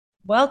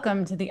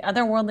Welcome to the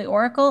Otherworldly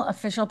Oracle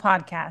official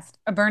podcast,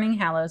 a Burning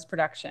Hallows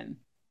production.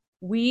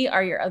 We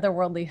are your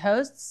otherworldly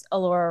hosts,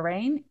 Alora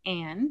Rain,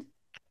 and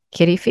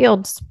Kitty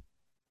Fields.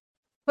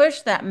 push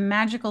that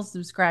magical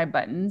subscribe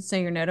button so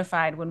you're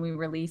notified when we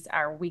release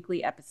our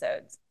weekly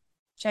episodes.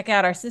 Check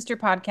out our sister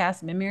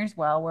podcast, Mimir's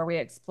Well, where we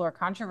explore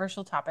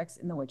controversial topics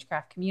in the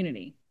witchcraft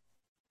community.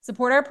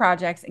 Support our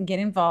projects and get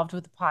involved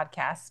with the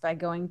podcasts by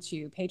going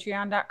to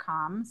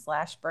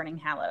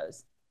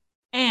patreon.com/burninghallows.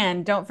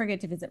 And don't forget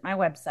to visit my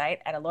website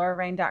at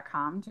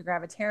alorarain.com to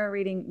grab a tarot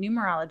reading,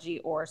 numerology,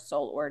 or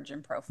soul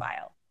origin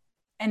profile.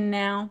 And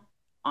now,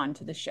 on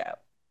to the show.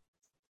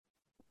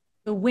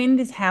 The wind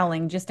is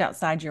howling just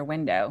outside your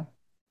window.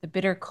 The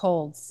bitter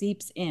cold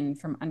seeps in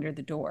from under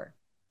the door.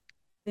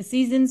 The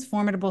season's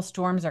formidable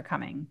storms are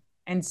coming,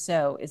 and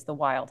so is the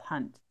wild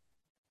hunt.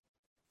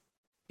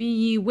 Be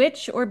ye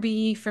witch or be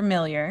ye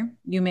familiar,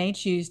 you may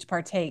choose to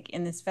partake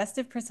in this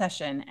festive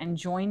procession and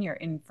join your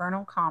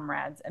infernal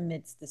comrades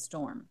amidst the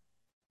storm.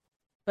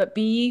 But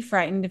be ye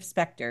frightened of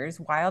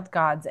specters, wild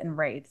gods, and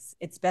wraiths,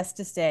 it's best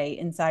to stay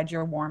inside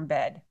your warm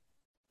bed.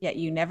 Yet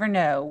you never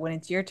know when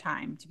it's your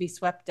time to be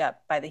swept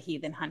up by the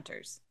heathen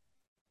hunters.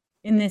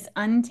 In this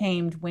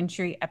untamed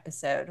wintry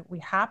episode, we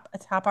hop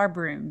atop our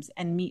brooms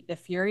and meet the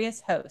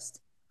furious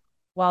host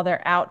while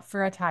they're out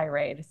for a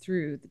tirade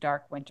through the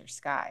dark winter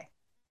sky.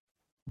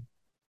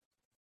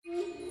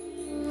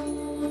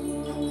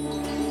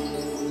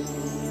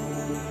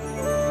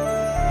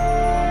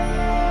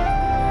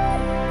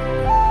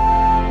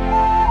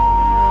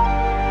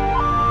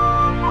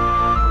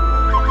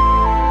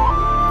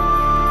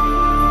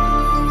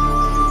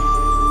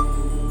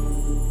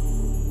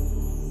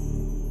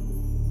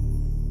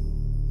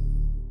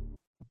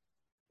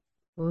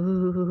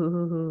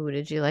 Ooh,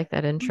 did you like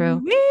that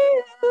intro?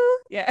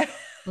 Yeah.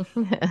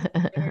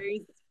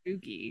 Very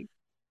spooky.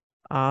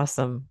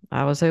 Awesome.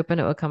 I was hoping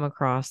it would come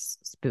across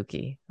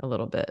spooky a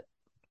little bit.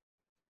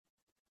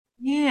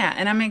 Yeah,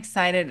 and I'm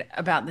excited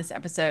about this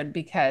episode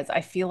because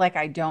I feel like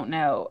I don't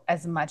know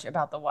as much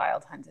about the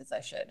wild hunt as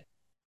I should.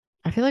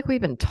 I feel like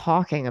we've been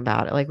talking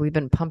about it. Like we've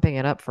been pumping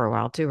it up for a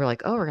while too. We're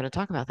like, oh, we're going to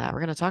talk about that. We're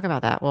going to talk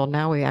about that. Well,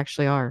 now we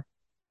actually are.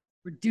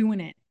 We're doing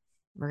it.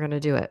 We're going to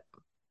do it.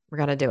 We're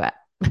going to do it.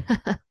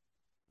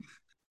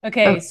 Oh,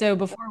 Okay, so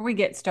before we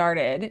get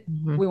started,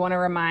 mhm. we want to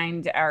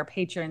remind our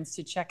patrons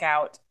to check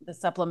out the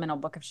supplemental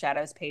Book of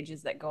Shadows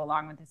pages that go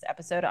along with this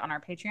episode on our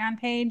Patreon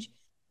page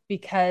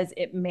because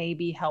it may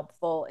be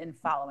helpful in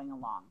following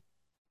along.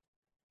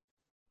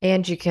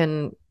 And you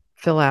can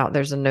fill out,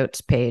 there's a notes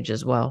page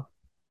as well.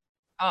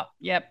 Oh,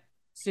 yep,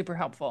 super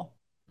helpful.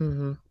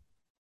 Hmm.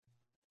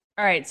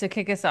 All right, so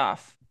kick us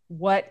off.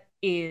 What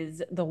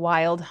is the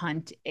wild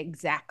hunt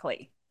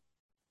exactly?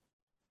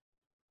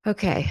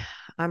 Okay.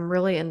 I'm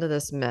really into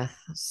this myth.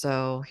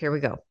 So here we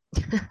go.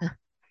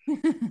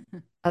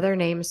 Other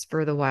names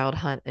for the wild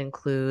hunt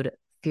include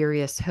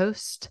Furious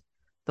Host,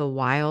 the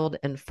Wild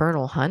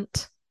Infernal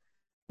Hunt,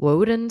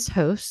 Woden's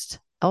Host,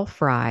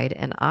 Elf Ride,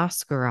 and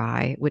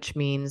Oscarai, which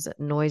means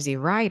noisy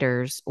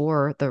riders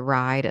or the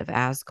ride of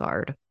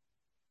Asgard.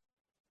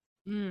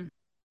 Mm,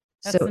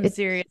 that's So some it's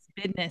serious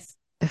business.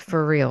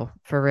 for real,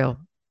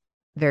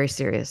 very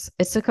serious.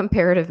 It's a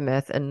comparative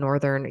myth in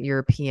Northern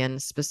European,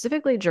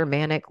 specifically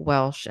Germanic,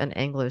 Welsh, and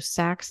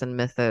Anglo-Saxon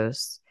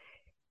mythos,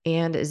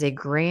 and is a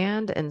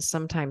grand and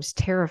sometimes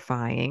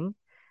terrifying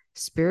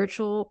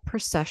spiritual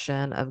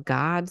procession of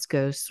gods,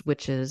 ghosts,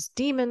 witches,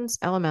 demons,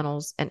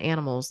 elementals, and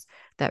animals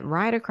that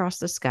ride across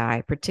the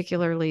sky,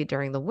 particularly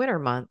during the winter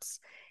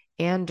months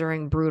and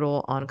during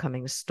brutal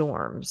oncoming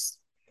storms.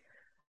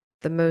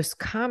 The most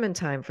common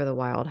time for the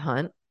wild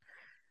hunt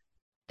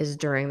is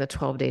during the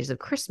 12 days of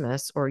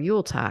Christmas or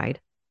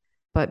Yuletide,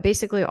 but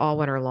basically all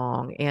winter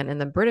long. And in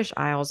the British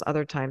Isles,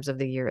 other times of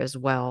the year as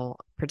well,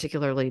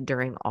 particularly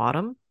during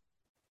autumn.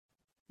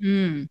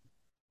 Mm.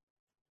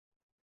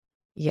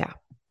 Yeah.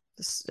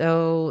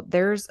 So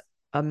there's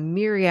a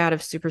myriad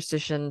of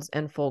superstitions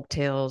and folk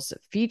tales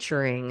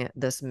featuring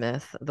this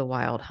myth, the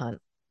wild hunt.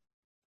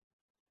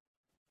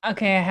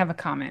 Okay, I have a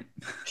comment.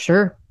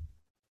 Sure.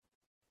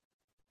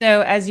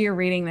 So, as you're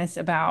reading this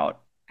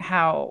about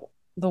how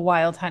the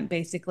wild hunt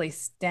basically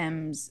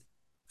stems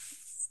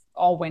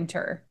all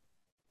winter,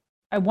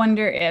 I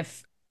wonder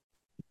if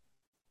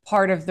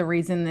part of the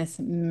reason this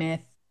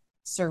myth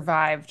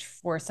survived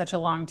for such a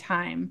long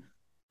time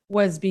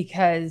was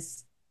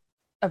because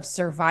of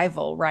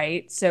survival,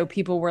 right? So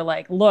people were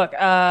like, look,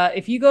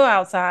 if you go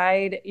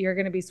outside, you're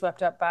going to be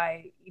swept up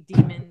by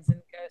demons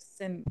and ghosts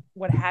and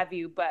what have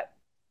you. But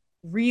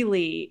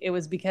really, it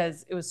was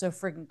because it was so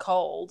freaking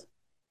cold,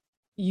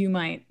 you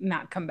might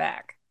not come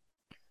back.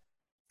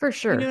 For You know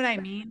sure. what I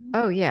mean?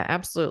 Oh yeah,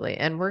 absolutely.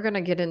 And we're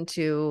gonna get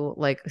into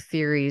like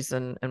theories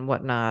and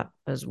whatnot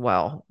as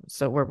well.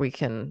 So where we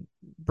can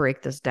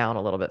break this down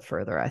a little bit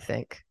further, I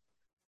think.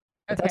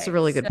 But that's a Okay,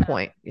 really so good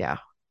point. Yeah.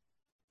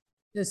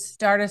 just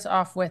start us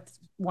off with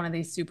one of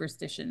these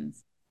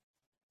superstitions.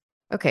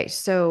 Okay,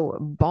 so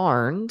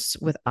barns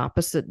with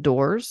opposite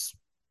doors,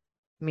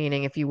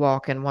 meaning if you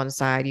walk in one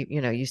side,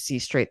 you know, you see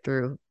straight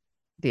through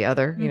the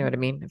other, you know Mhm. what I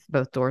mean? If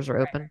both doors are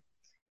Right, open.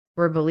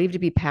 were believed to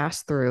be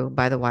passed through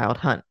by the Wild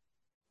Hunt.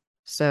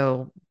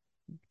 So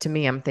to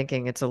me, I'm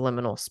thinking it's a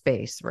liminal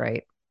space,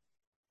 right?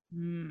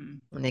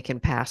 Hmm. And they can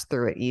pass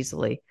through it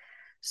easily.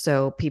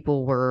 So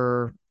people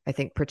were, I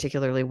think,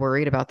 particularly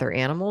worried about their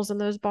animals in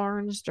those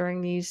barns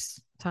during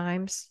these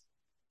times.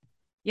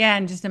 Yeah,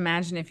 and just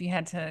imagine if you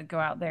had to go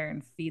out there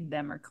and feed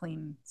them or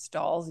clean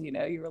stalls,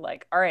 you were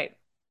like, all right,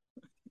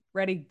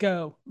 ready,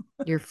 go.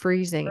 You're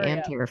freezing Hurry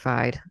and up.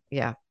 terrified.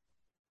 Yeah.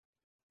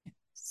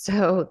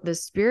 So the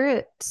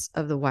spirits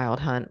of the Wild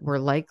Hunt were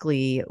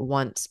likely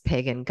once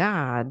pagan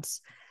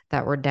gods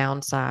that were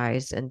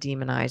downsized and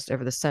demonized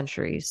over the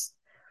centuries.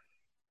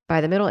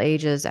 By the Middle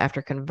Ages,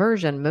 after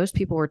conversion, most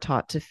people were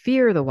taught to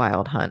fear the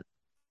Wild Hunt,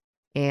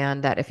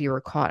 and that if you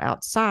were caught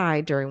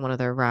outside during one of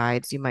their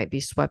rides, you might be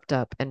swept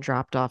up and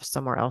dropped off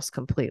somewhere else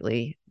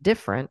completely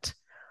different,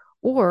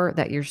 or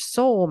that your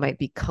soul might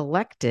be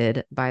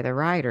collected by the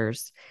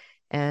riders.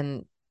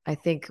 And I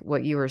think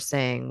what you were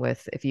saying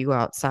with if you go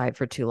outside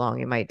for too long,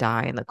 you might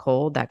die in the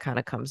cold, that kind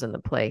of comes into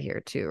play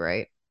here too,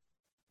 right?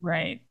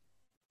 Right,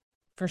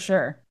 for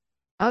sure.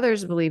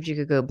 Others believed you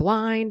could go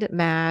blind,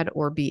 mad,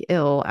 or be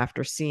ill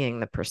after seeing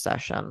the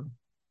procession.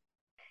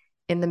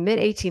 In the mid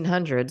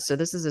 1800s, so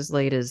this is as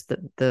late as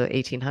the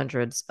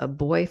 1800s, a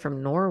boy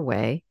from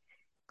Norway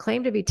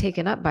claimed to be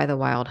taken up by the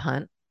Wild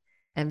Hunt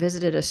and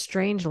visited a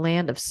strange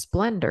land of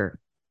splendor.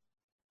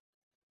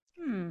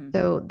 Hmm.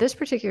 So this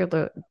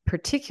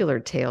particular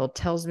tale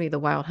tells me the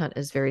Wild Hunt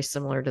is very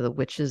similar to the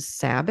witch's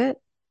Sabbat.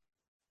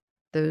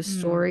 Those Hmm.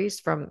 stories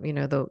from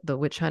the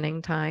witch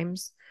hunting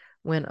times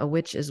when a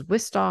witch is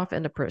whisked off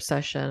into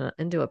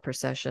a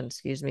procession,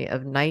 excuse me,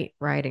 of night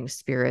riding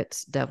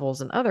spirits,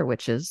 devils, and other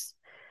witches.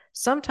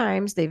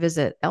 Sometimes they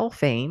visit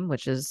Elfane,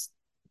 which is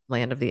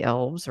land of the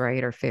elves,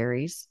 right, or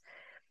fairies.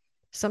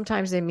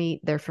 Sometimes they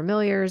meet their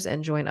familiars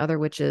and join other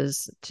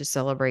witches to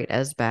celebrate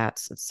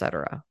Esbats,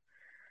 etc.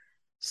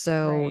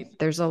 So Right.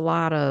 there's a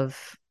lot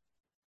of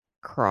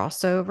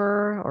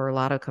crossover or a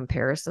lot of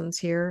comparisons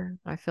here,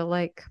 I feel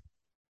like.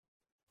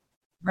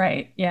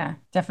 Right. Yeah,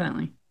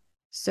 definitely.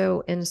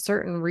 So, in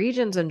certain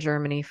regions in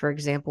Germany, for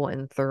example,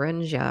 in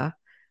Thuringia,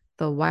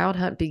 the wild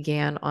hunt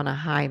began on a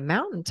high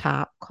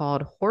mountaintop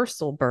called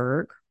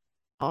Horselberg,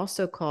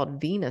 also called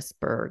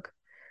Venusberg,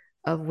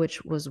 of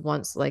which was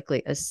once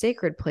likely a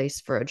sacred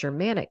place for a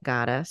Germanic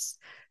goddess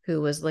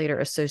who was later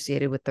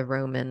associated with the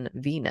Roman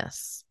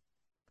Venus.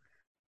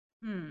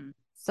 Hmm.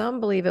 Some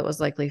believe it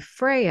was likely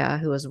Freya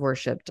who was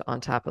worshipped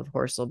on top of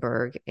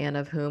Horselberg and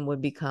of whom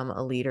would become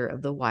a leader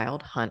of the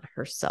wild hunt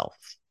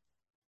herself,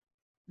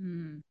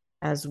 Hmm.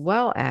 as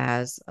well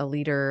as a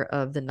leader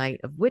of the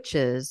Night of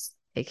Witches,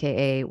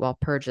 aka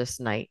Walpurgis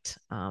Night,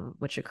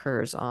 which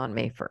occurs on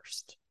May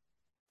 1st.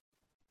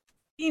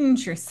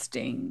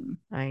 Interesting.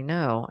 I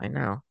know, I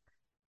know.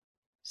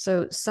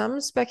 So some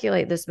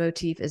speculate this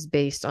motif is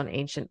based on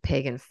ancient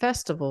pagan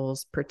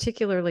festivals,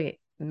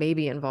 particularly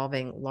maybe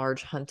involving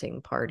large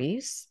hunting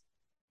parties.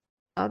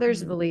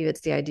 Others Hmm. believe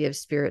it's the idea of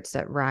spirits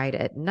that ride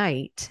at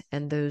night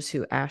and those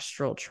who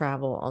astral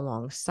travel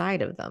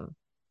alongside of them.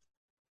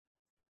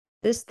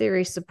 This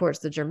theory supports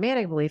the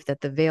Germanic belief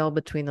that the veil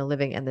between the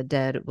living and the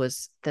dead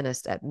was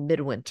thinnest at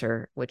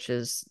midwinter, which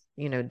is,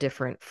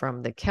 different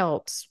from the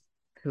Celts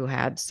who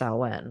had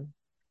Samhain.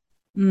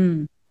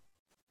 Hmm.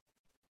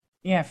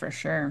 Yeah, for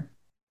sure.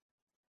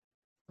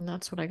 And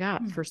that's what I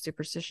got Hmm. for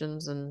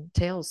superstitions and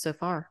tales so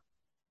far.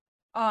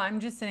 Oh, I'm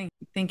just sitting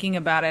thinking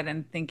about it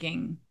and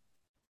thinking,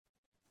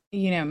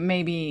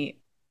 maybe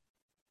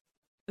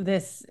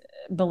this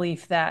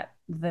belief that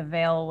the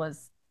veil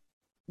was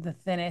the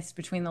thinnest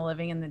between the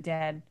living and the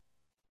dead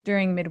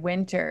during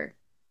midwinter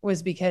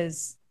was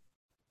because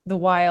the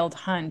wild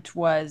hunt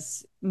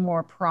was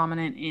more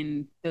prominent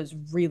in those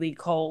really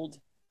cold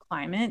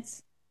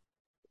climates.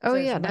 Oh So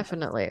as yeah, much as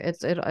definitely.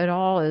 It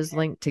all is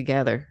linked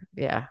together.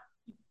 Yeah,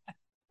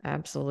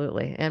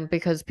 absolutely. And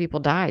because people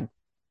died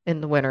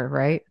in the winter,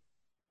 right?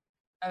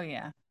 oh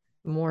yeah,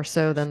 More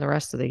so for than sure. the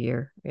rest of the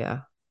year.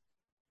 Yeah.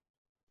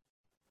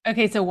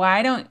 Okay, so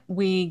why don't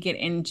we get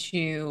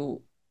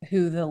into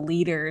who the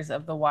leaders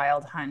of the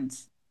wild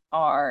hunt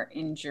are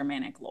in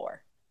Germanic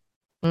lore?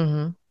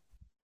 hmm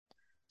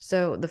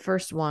So the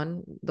first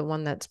one, the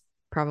one that's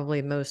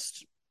probably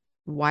most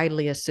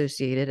widely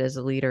associated as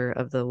a leader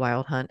of the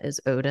wild hunt is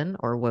Odin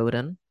or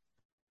Woden.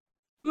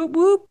 Whoop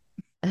whoop.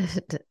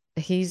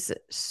 He's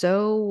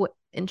so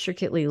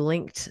intricately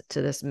linked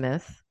to this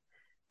myth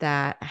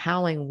that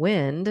Howling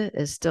Wind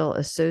is still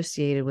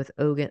associated with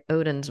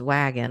Odin's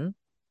wagon,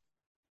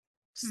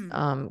 Hmm.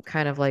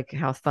 kind of like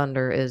how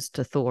thunder is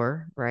to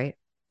Thor, right?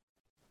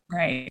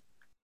 Right.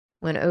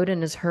 When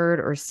Odin is heard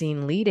or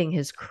seen leading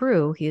his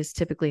crew, he is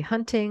typically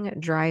hunting,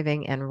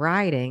 driving, and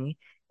riding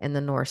in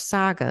the Norse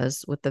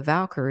sagas with the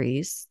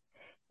Valkyries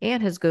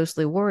and his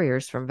ghostly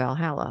warriors from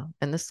Valhalla.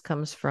 And this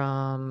comes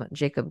from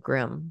Jacob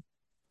Grimm.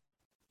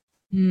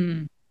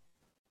 Hmm.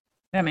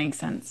 That makes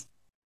sense.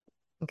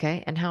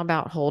 Okay. And how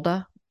about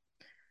Holda?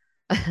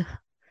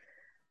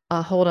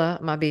 Holda,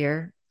 my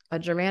beer, a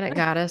Germanic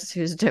goddess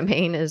whose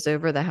domain is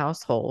over the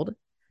household.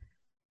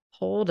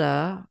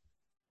 Holda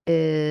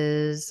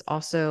is is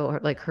also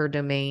like her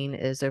domain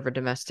is over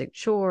domestic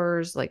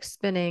chores like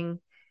spinning,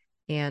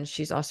 and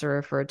she's also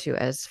referred to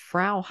as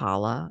Frau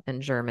Halle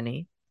in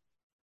Germany.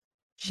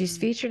 She's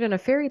featured in a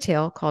fairy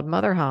tale called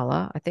Mother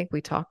Halle. I think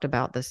we talked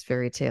about this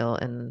fairy tale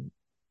in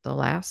the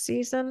last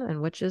season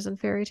in Witches and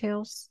Fairy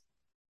Tales.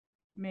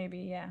 Maybe,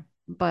 yeah.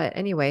 But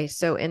anyway,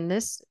 so in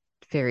this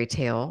fairy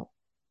tale,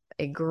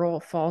 a girl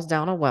falls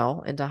down a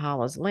well into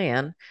Halle's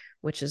land,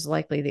 which is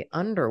likely the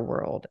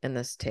underworld in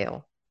this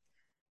tale,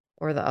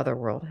 or the other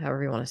world,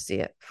 however you want to see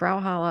it. Frau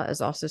Halle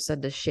is also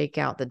said to shake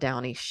out the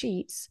downy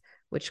sheets,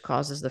 which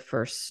causes the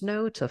first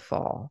snow to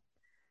fall.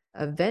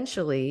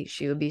 Eventually,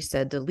 she would be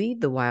said to lead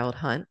the wild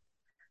hunt,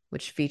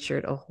 which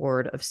featured a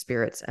horde of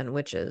spirits and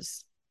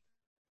witches.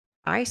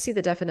 I see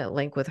the definite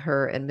link with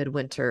her and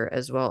Midwinter,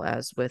 as well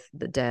as with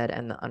the dead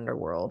and the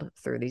underworld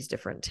through these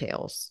different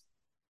tales.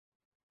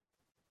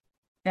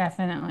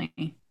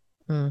 Definitely.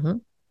 Mm-hmm.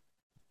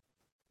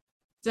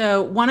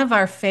 So, one of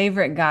our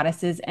favorite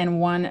goddesses,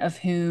 and one of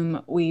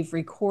whom we've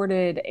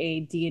recorded a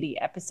deity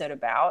episode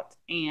about,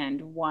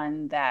 and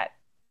one that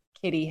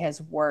Kitty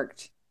has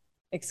worked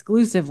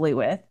exclusively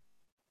with,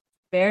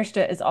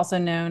 Berchta is also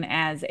known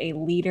as a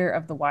leader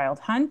of the wild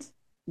hunt,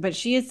 but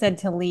she is said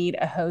to lead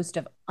a host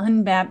of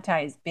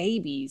unbaptized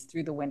babies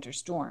through the winter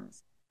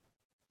storms.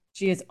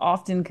 She is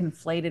often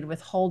conflated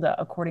with Hulda,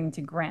 according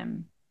to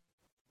Grimm.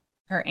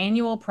 Her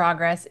annual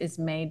progress is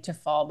made to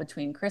fall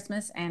between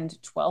Christmas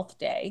and Twelfth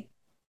Day,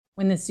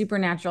 when the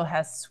supernatural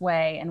has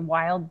sway and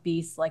wild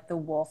beasts like the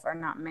wolf are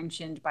not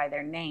mentioned by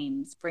their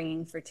names,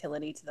 bringing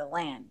fertility to the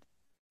land.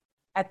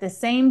 At the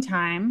same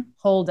time,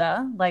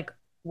 Hulda, like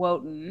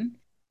Wotan,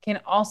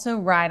 can also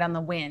ride on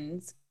the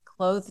winds,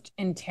 clothed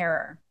in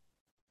terror.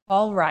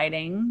 Hall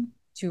riding,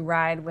 to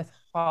ride with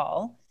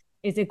Hall,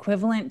 is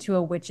equivalent to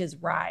a witch's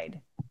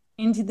ride.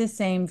 Into the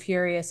same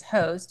furious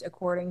host,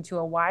 according to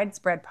a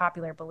widespread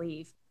popular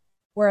belief,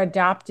 were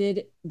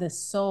adopted the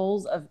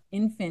souls of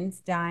infants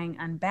dying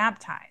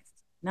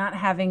unbaptized, not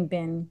having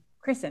been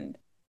christened.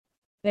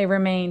 They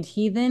remained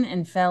heathen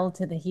and fell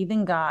to the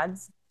heathen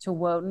gods, to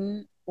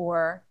Wotan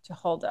or to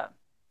Hulda.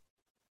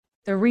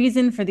 The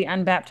reason for the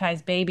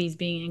unbaptized babies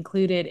being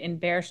included in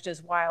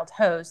Berchta's wild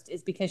host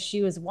is because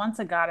she was once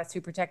a goddess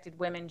who protected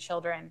women,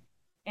 children,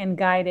 and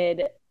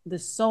guided the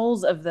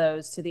souls of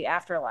those to the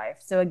afterlife.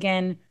 So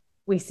again,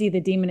 we see the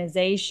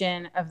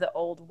demonization of the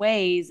old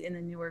ways in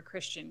the newer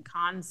Christian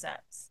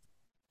concepts.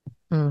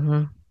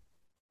 Mm-hmm.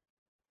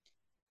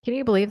 Can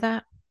you believe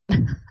that?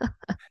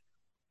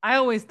 I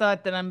always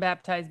thought that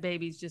unbaptized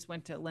babies just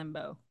went to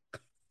limbo.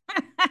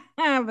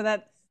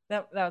 But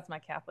that was my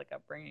Catholic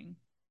upbringing.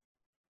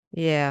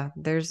 Yeah,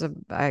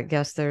 I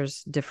guess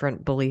there's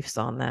different beliefs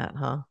on that,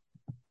 huh?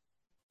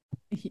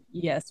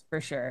 Yes, for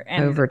sure.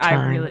 And Over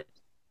time.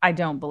 I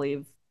don't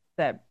believe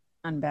that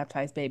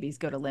unbaptized babies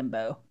go to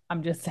limbo.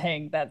 I'm just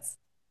saying that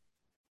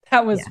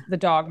was Yeah. the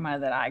dogma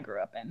that I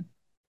grew up in.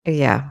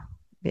 Yeah.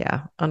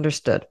 Yeah.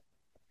 Understood.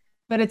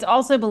 But it's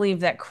also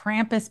believed that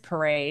Krampus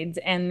parades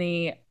and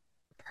the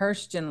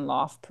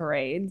Perchtenlauf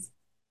parades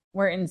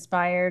were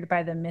inspired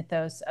by the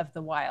mythos of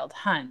the Wild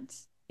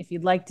Hunt. If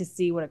you'd like to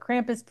see what a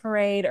Krampus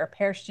parade or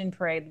Perchten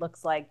parade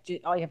looks like,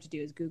 all you have to do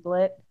is Google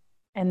it,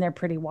 and they're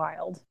pretty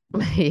wild.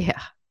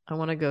 Yeah. I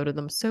want to go to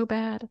them so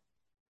bad.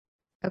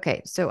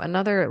 Okay, so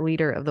another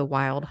leader of the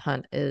Wild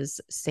Hunt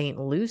is Saint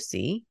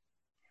Lucy.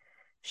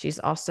 She's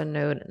also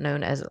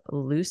known as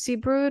Lucy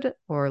Brood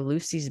or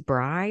Lucy's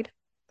Bride.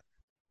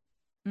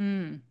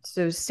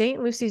 So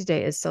Saint Lucy's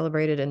Day is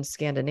celebrated in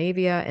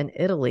Scandinavia and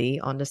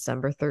Italy on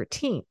December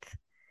 13th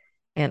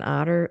and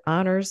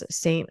honors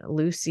Saint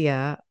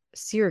Lucia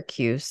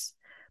Syracuse,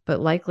 but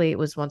likely it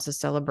was once a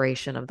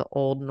celebration of the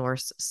Old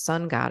Norse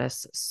sun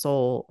goddess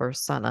Sol or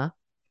Sunna.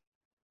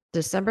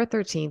 December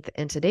 13th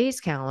in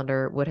today's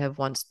calendar would have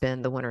once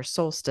been the winter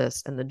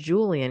solstice in the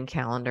Julian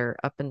calendar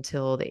up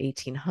until the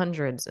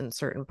 1800s in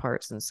certain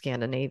parts in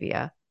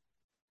Scandinavia.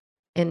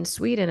 In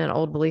Sweden, an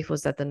old belief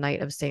was that the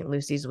night of St.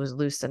 Lucy's was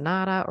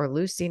Lucinata or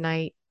Lucy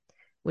night,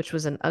 which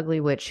was an ugly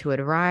witch who would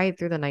ride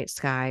through the night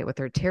sky with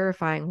her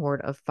terrifying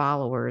horde of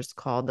followers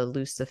called the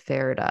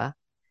Luciferda.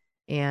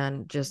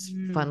 And just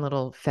fun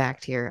little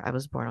fact here, I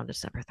was born on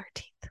December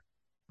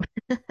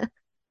 13th.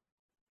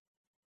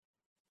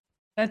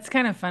 That's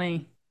kind of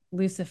funny.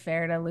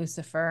 Luciferda,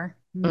 Lucifer.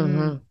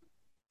 Mm-hmm.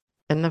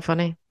 Isn't that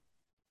funny?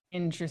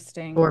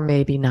 Interesting. Or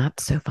maybe not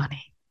so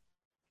funny.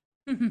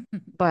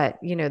 But,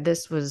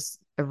 this was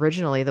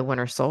originally the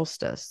winter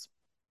solstice.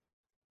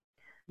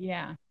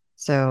 Yeah.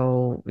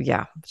 So,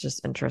 yeah, it's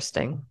just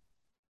interesting.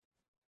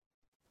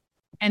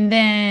 And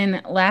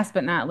then last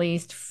but not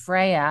least,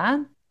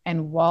 Freya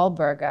and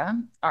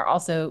Walburga are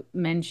also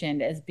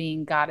mentioned as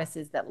being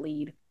goddesses that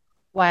lead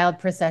wild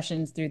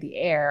processions through the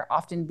air,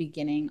 often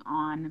beginning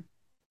on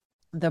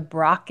the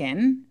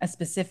Brocken, a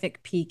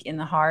specific peak in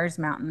the Harz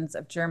Mountains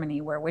of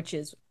Germany where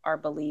witches are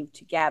believed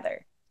to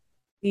gather.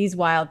 These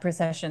wild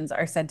processions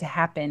are said to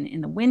happen in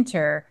the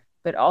winter,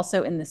 but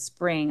also in the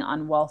spring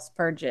on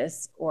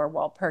Walpurgis or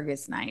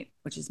Walpurgis night,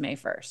 which is May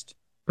 1st.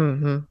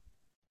 Mm-hmm.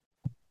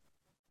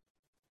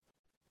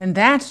 And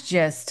that's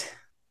just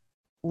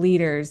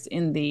leaders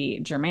in the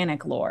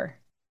Germanic lore.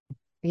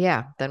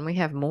 Yeah, then we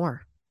have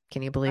more.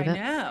 Can you believe I it?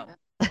 know.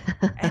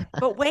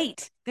 But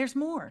wait, there's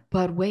more.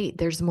 But wait,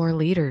 there's more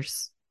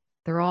leaders.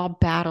 They're all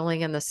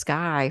battling in the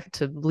sky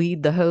to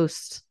lead the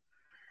host.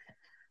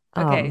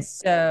 Okay, Um,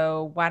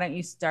 so why don't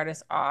you start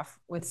us off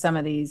with some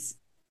of these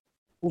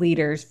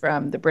leaders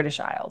from the British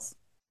Isles?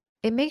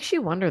 it makes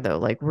you wonder though,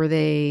 like, were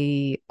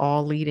they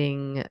all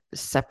leading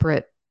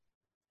separate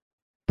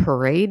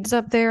parades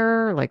up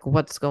there? Like,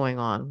 what's going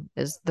on?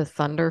 Is the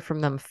thunder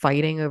from them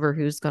fighting over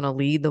who's going to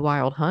lead the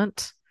wild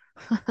hunt?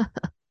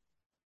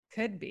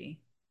 Could be.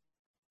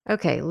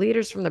 Okay,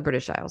 leaders from the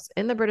British Isles.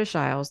 In the British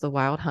Isles, the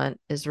wild hunt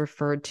is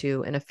referred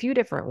to in a few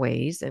different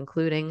ways,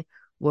 including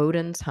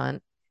Woden's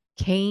hunt,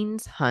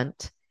 Cain's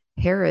hunt,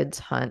 Herod's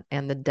hunt,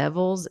 and the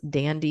devil's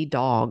dandy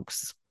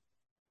dogs.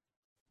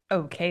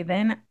 Okay,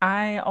 then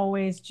I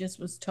always just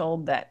was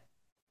told that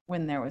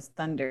when there was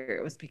thunder,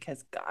 it was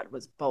because God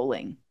was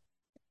bowling.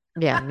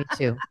 Yeah, me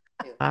too.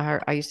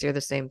 I used to hear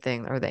the same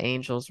thing, or the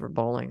angels were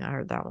bowling. I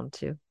heard that one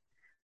too.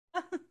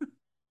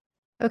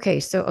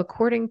 Okay, so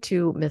according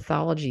to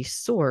Mythology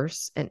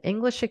Source, an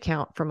English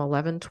account from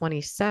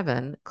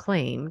 1127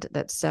 claimed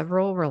that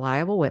several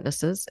reliable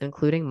witnesses,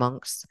 including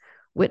monks,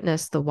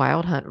 witnessed the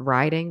wild hunt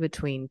riding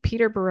between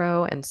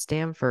Peterborough and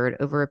Stamford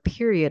over a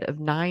period of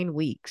 9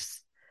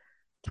 weeks.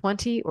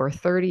 20 or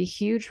 30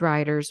 huge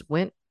riders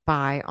went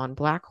by on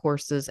black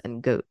horses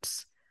and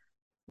goats.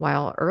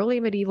 While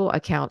early medieval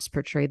accounts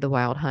portrayed the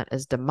wild hunt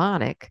as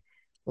demonic,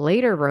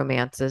 later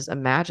romances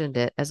imagined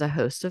it as a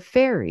host of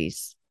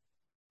fairies.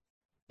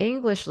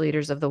 English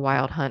leaders of the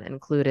Wild Hunt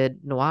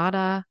included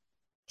Nuada,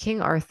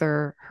 King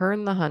Arthur,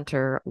 Herne the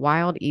Hunter,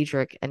 Wild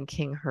Edric, and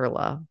King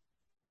Herla.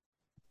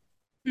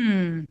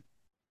 Hmm.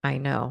 I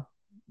know.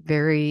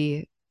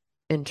 Very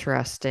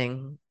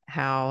interesting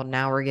how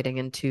now we're getting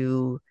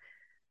into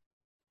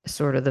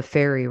sort of the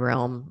fairy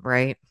realm,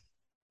 right?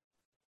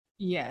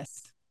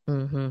 Yes.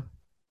 Mm-hmm.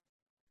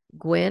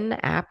 Gwyn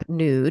ap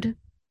Nude.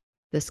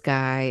 This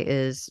guy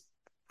is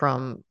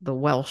from the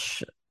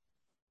Welsh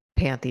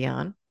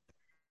pantheon.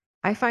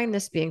 I find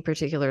this being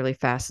particularly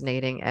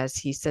fascinating as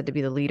he's said to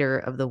be the leader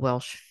of the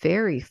Welsh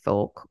fairy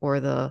folk,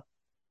 or the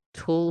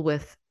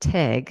Tylwyth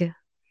Teg,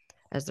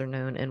 as they're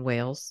known in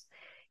Wales.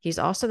 He's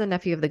also the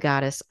nephew of the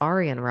goddess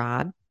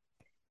Arianrhod,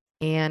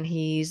 and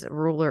he's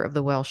ruler of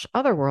the Welsh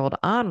otherworld,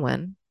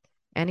 Anwen,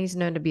 and he's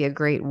known to be a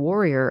great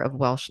warrior of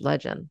Welsh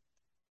legend.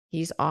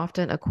 He's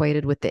often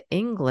equated with the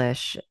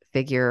English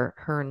figure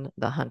Herne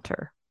the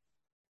Hunter.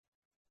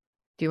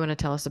 Do you want to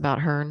tell us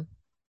about Herne?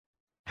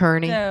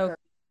 Herne? So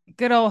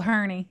good old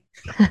Herney,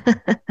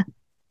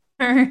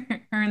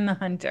 Herne the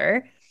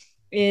Hunter,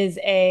 is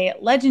a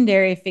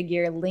legendary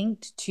figure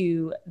linked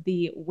to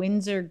the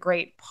Windsor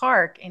Great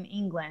Park in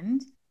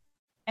England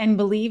and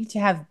believed to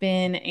have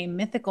been a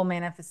mythical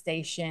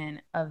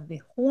manifestation of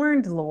the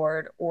Horned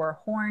Lord or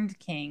Horned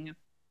King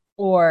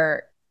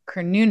or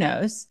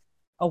Cernunnos,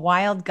 a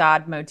wild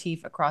god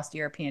motif across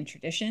European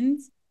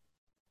traditions.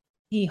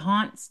 He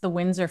haunts the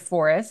Windsor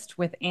forest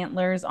with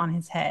antlers on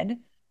his head,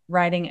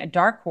 riding a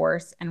dark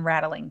horse and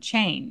rattling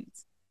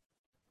chains.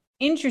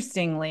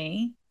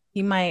 Interestingly,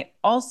 he might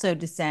also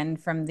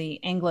descend from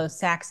the Anglo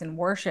Saxon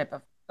worship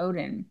of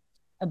Odin,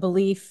 a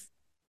belief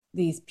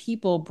these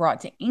people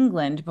brought to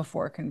England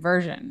before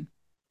conversion.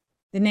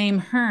 The name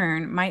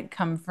Herne might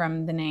come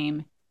from the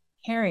name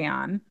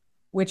Herion,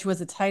 which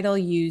was a title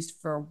used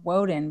for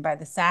Woden by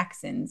the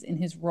Saxons in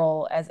his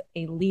role as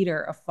a leader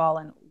of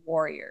fallen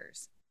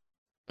warriors.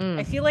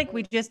 I feel Mm. like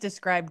we just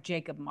described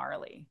Jacob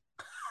Marley.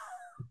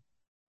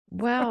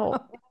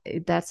 Well,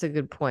 that's a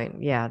good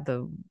point. Yeah,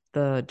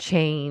 the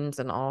chains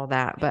and all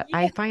that. But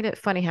I Yeah. find it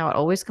funny how it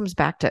always comes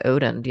back to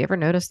Odin. Do you ever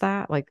notice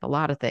that? Like a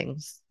lot of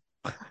things.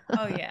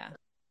 Oh, yeah,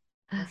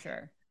 for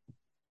sure.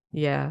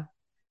 Yeah.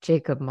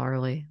 Jacob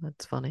Marley.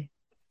 That's funny.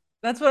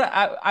 That's what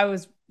I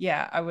was,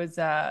 yeah, I was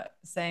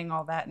saying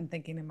all that and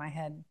thinking in my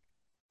head,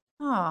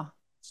 oh,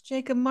 it's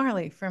Jacob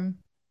Marley from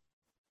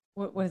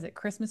what was it,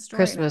 Christmas Story?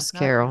 No, Christmas not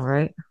Carol,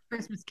 right?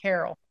 Christmas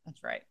Carol.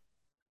 That's right.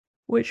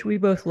 Which we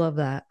both love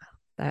that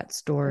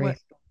story. What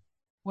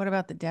what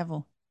about the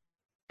devil?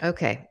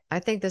 Okay, I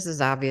think this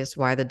is obvious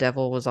why the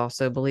devil was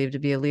also believed to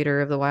be a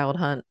leader of the wild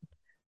hunt.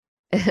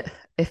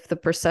 If the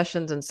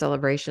processions and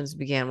celebrations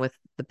began with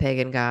the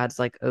pagan gods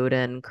like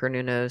Odin,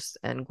 Cernunnos,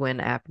 and Gwyn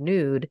ap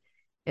Nude,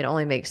 it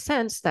only makes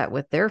sense that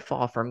with their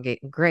fall from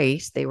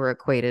grace, they were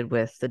equated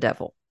with the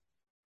devil,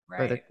 or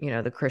Right.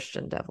 the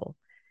Christian devil.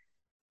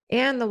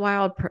 And the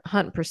wild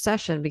hunt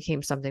procession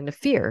became something to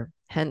fear.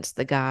 Hence,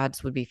 the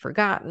gods would be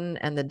forgotten,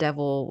 and the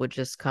devil would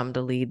just come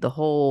to lead the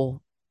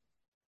whole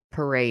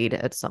parade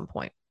at some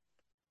point.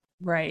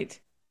 Right.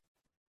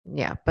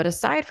 Yeah, but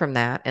aside from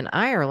that, in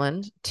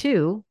Ireland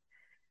too,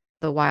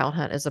 the wild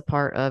hunt is a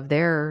part of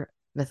their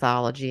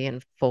mythology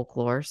and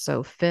folklore.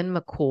 So Finn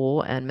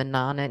McCool and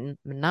Manannan,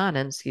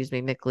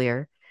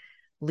 McLear,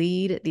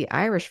 lead the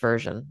Irish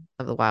version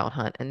of the wild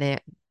hunt, and they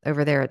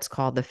over there it's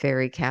called the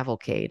Fairy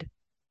Cavalcade.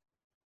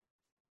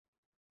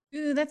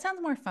 Ooh, that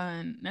sounds more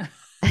fun.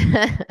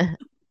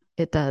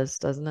 It does,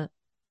 doesn't it?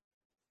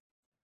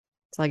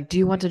 It's like, do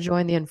you want to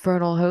join the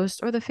infernal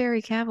host or the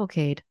fairy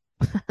cavalcade?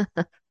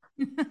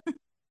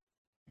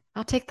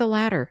 I'll take the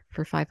latter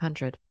for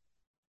 500.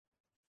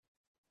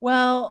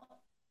 Well,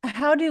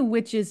 how do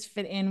witches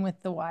fit in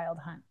with the Wild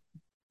Hunt?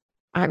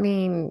 I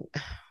mean,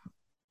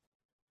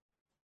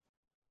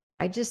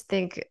 I just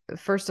think,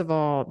 first of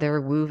all,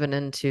 they're woven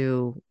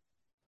into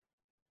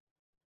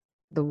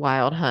the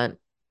Wild Hunt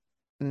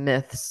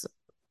myths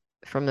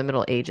from the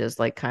Middle Ages,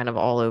 like kind of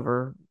all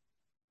Mm,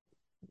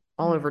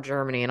 over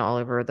Germany and all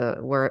over the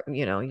where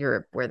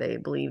Europe, where they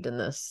believed in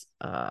this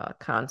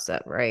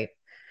concept, right?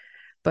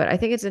 But I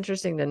think it's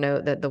interesting to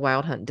note that the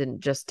Wild Hunt didn't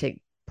just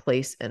take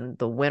place in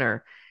the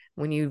winter.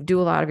 When you do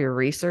a lot of your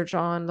research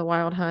on the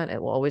Wild Hunt,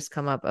 it will always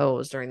come up, oh, it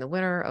was during the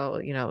winter. Oh,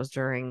 it was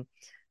during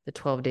the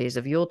 12 days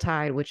of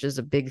Yuletide, which is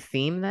a big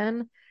theme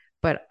then.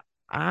 But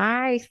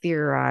I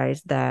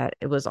theorized that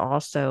it was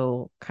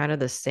also kind of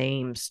the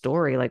same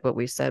story, like what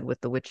we said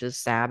with the witches'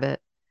 Sabbath,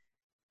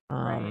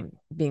 right.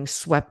 being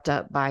swept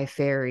up by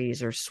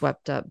fairies or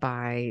swept up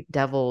by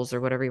devils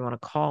or whatever you want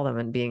to call them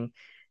and being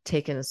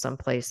taken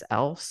someplace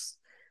else.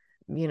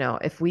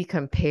 If we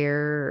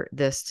compare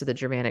this to the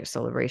Germanic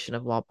celebration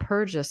of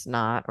Walpurgis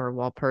or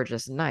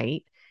Walpurgis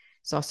Night,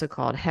 it's also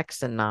called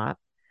Hexennacht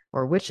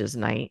or Witches'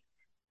 Night.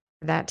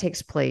 That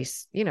takes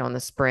place, in the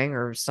spring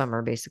or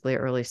summer, basically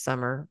early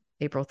summer,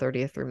 April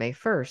 30th through May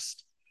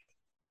 1st.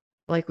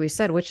 Like we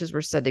said, witches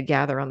were said to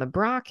gather on the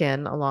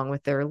Brocken along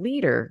with their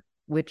leader,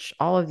 which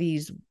all of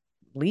these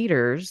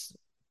leaders,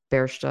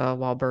 Berchta,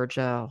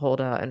 Walburga,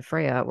 Holda, and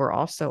Freya, were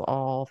also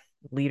all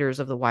leaders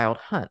of the Wild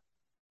Hunt.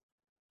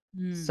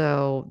 Mm.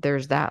 So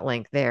there's that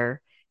link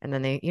there. And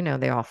then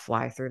they all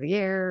fly through the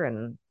air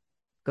and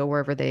go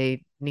wherever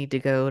they need to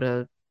go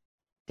to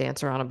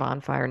dance around a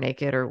bonfire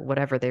naked or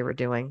whatever they were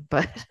doing.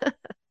 But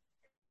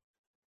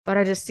but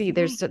I just see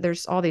Yeah.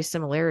 there's all these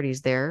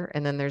similarities there.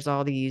 And then there's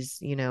all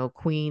these,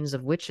 queens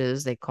of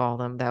witches, they call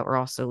them, that were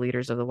also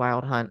leaders of the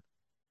Wild Hunt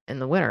in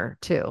the winter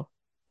too.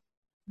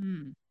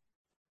 Mm.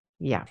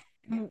 Yeah.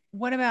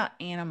 What about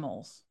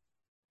animals?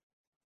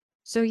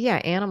 So yeah,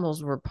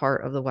 animals were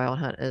part of the Wild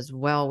Hunt as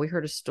well. We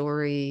heard a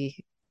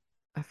story,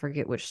 I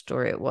forget which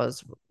story it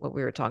was, what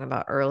we were talking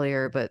about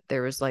earlier, but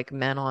there was like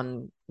men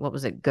on, what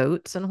was it,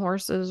 goats and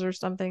horses or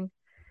something.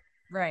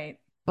 Right.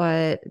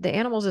 But the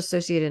animals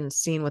associated and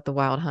seen with the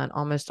Wild Hunt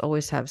almost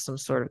always have some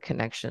sort of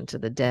connection to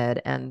the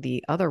dead and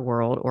the other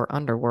world or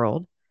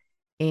underworld,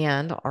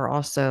 and are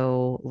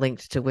also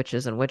linked to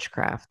witches and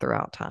witchcraft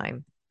throughout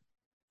time.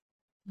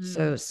 Mm.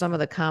 So some of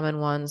the common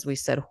ones, we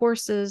said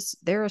horses,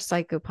 they're a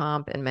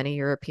psychopomp in many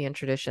European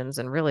traditions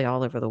and really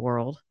all over the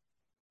world.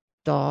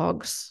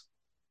 Dogs,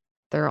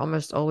 they're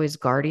almost always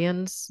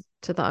guardians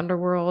to the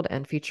underworld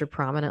and feature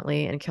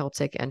prominently in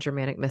Celtic and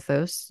Germanic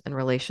mythos in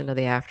relation to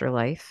the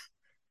afterlife.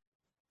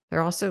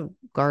 They're also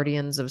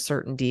guardians of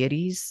certain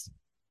deities.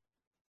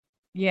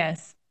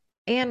 Yes.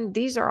 And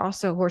these are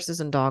also, horses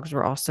and dogs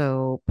were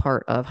also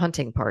part of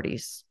hunting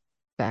parties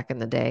back in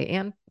the day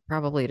and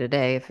probably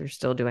today if you're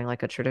still doing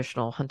like a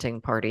traditional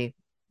hunting party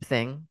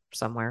thing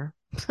somewhere.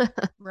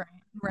 Right.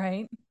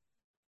 Right.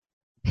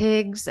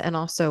 Pigs and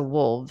also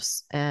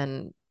wolves.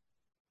 And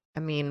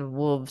I mean,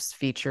 wolves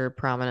feature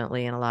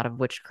prominently in a lot of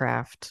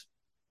witchcraft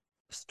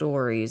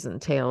stories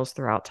and tales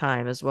throughout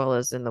time, as well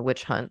as in the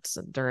witch hunts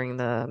during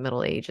the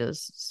Middle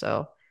Ages.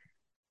 So,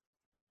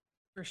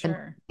 For and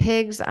sure.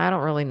 pigs, I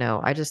don't really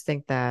know. I just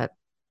think that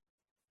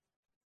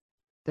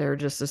they're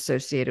just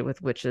associated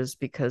with witches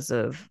because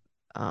of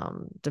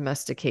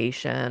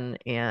domestication,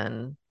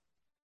 and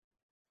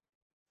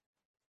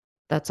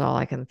that's all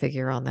I can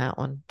figure on that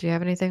one. Do you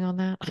have anything on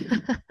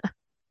that?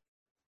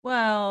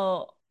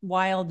 Well,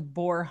 wild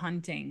boar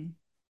hunting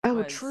Oh,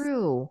 was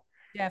true.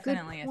 Good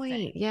definitely a point.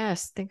 thing.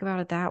 Yes, think about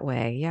it that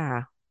way.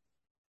 Yeah,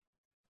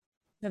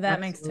 So that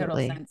makes total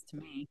absolutely. sense to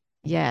me.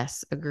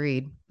 Yes,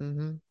 agreed.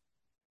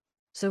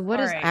 So what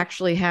All is right.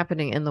 actually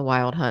happening in the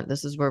Wild Hunt?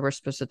 This is where we're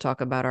supposed to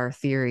talk about our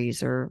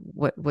theories or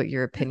what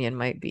your opinion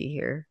might be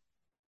here.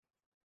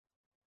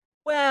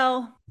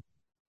 Well,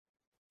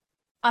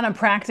 on a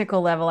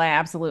practical level, I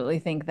absolutely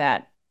think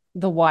that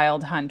the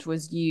wild hunt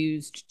was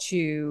used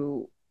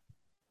to,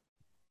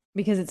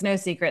 because it's no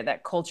secret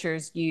that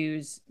cultures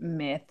use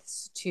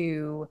myths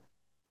to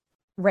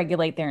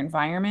regulate their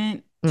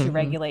environment, to Hmm.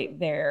 regulate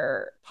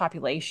their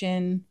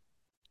population,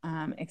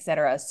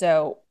 etc.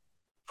 So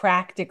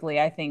practically,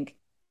 I think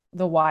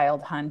the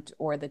wild hunt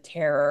or the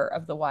terror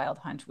of the wild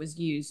hunt was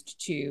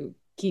used to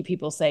keep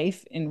people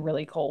safe in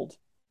really cold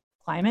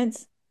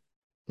climates.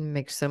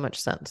 Makes so much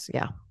sense.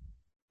 Yeah.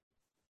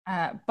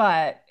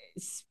 But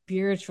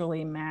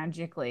spiritually,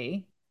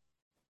 magically,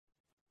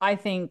 I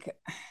think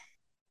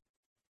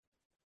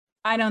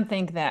I don't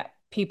think that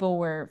people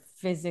were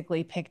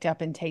physically picked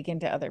up and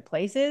taken to other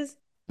places.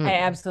 I Mm,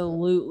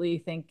 absolutely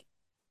think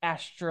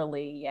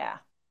astrally, yeah.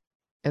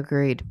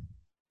 agreed.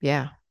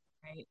 Yeah.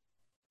 Right.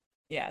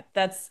 Yeah,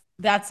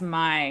 that's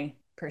my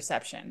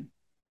perception.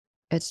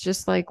 It's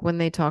just like when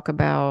they talk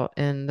about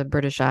in the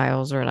British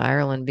Isles or in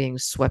Ireland being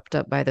swept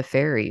up by the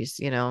fairies,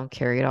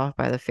 carried off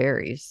by the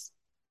fairies.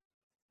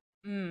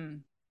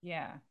 Mm,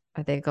 yeah.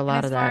 I think a And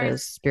lot of that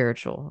is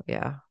spiritual.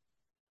 Yeah.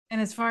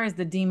 as far as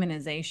the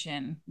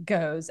demonization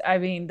goes, I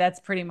mean, that's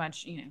pretty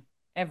much,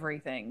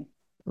 everything.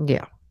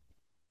 Yeah.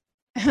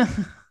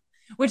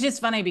 Which is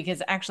funny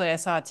because actually I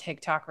saw a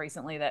TikTok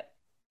recently that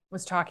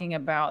was talking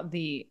about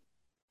the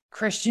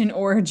Christian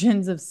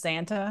origins of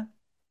Santa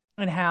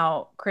and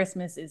how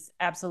Christmas is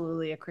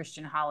absolutely a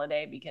Christian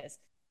holiday because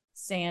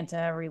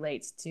Santa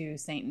relates to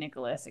Saint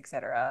Nicholas,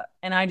 etc.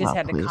 And I just Oh,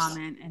 had to please.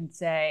 comment and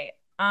say,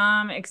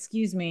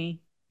 excuse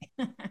me.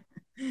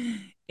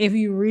 If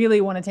you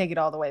really want to take it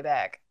all the way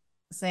back,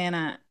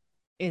 Santa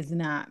is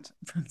not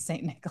from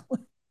Saint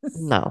Nicholas.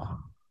 No,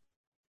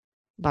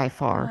 by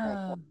far.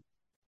 Uh,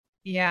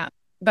 yeah,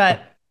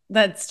 but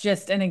that's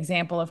just an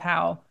example of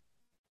how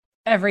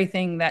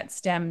everything that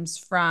stems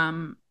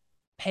from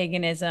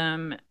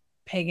paganism,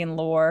 pagan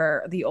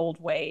lore, the old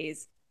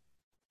ways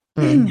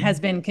has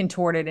Mhm. been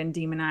contorted and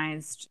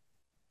demonized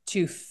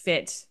to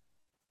fit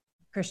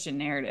Christian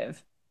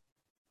narrative.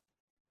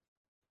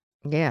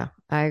 Yeah,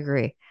 I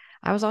agree.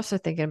 I was also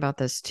thinking about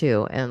this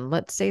too. And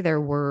let's say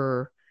there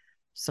were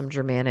some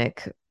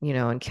Germanic,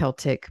 and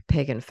Celtic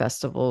pagan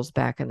festivals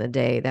back in the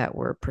day that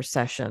were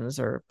processions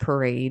or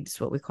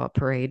parades, what we call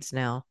parades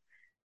now.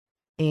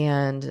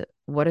 And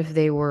what if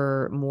they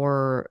were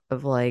more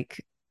of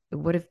like,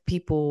 what if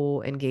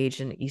people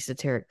engage in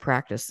esoteric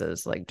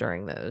practices like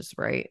during those,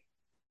 right?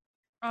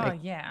 Oh Like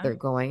yeah. they're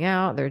going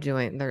out,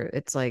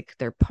 it's like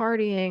they're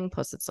partying,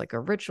 plus it's like a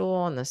ritual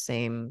on the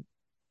same,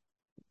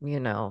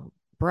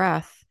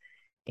 breath.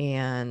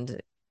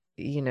 And,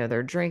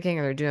 they're drinking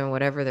or they're doing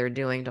whatever they're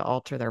doing to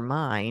alter their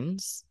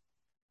minds.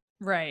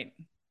 Right.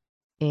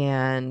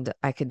 And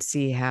I could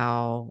see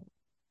how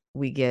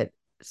we get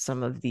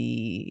some of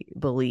the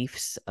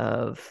beliefs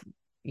of,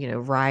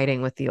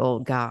 riding with the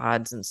old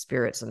gods and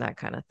spirits and that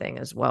kind of thing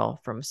as well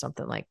from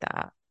something like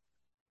that.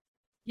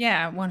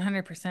 Yeah,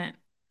 100%.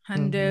 Hmm.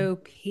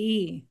 Hundo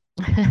P.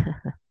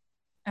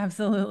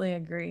 Absolutely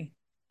agree.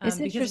 It's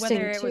Because interesting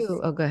whether it was,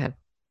 too. Oh, go ahead.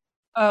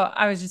 oh,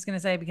 I was just going to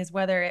say, because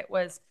whether it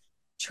was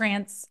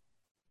trance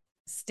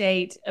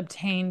state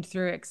obtained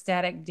through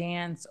ecstatic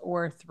dance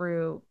or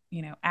through,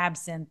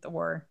 absinthe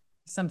or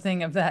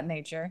something of that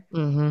nature.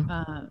 Hmm.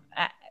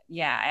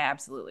 Yeah, I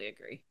absolutely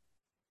agree.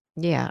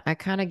 Yeah, I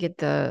kind of get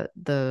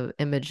the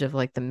image of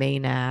like the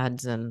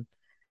Maenads and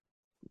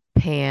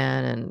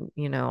Pan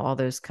and all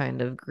those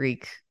kind of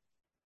Greek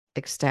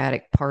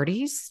ecstatic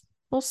parties,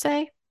 we'll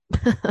say.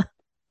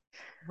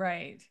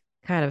 Right.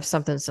 Kind of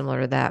something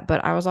similar to that.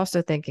 But I was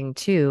also thinking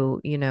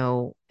too,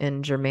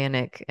 in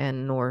Germanic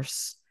and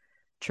Norse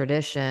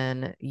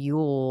tradition,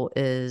 Yule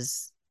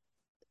is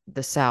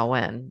the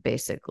Samhain,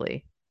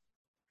 basically.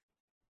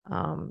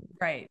 Um,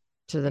 Right.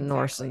 to the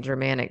Norse and Exactly.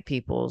 Germanic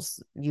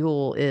peoples,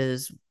 Yule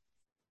is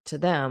to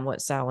them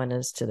what Samhain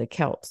is to the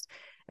Celts.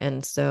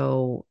 And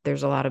so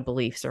there's a lot of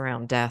beliefs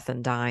around death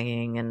and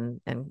dying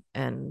and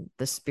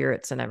the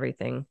spirits and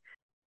everything,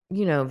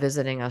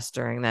 visiting us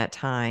during that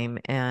time.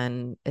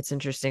 And it's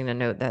interesting to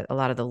note that a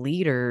lot of the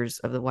leaders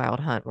of the Wild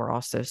Hunt were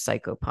also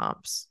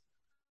psychopomps.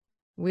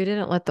 We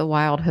didn't let the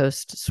wild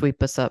host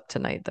sweep us up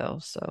tonight, though,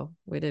 so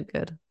we did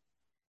good.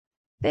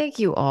 Thank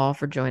you all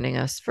for joining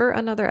us for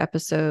another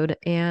episode.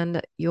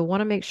 And you'll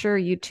want to make sure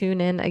you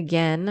tune in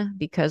again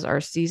because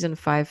our season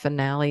 5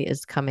 finale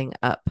is coming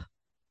up.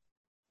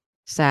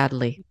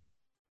 Sadly,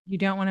 You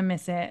don't want to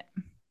miss it.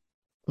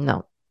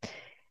 no.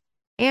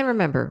 And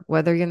remember,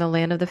 whether you're in the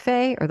land of the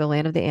Fae or the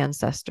land of the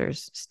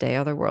ancestors, stay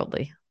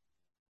otherworldly.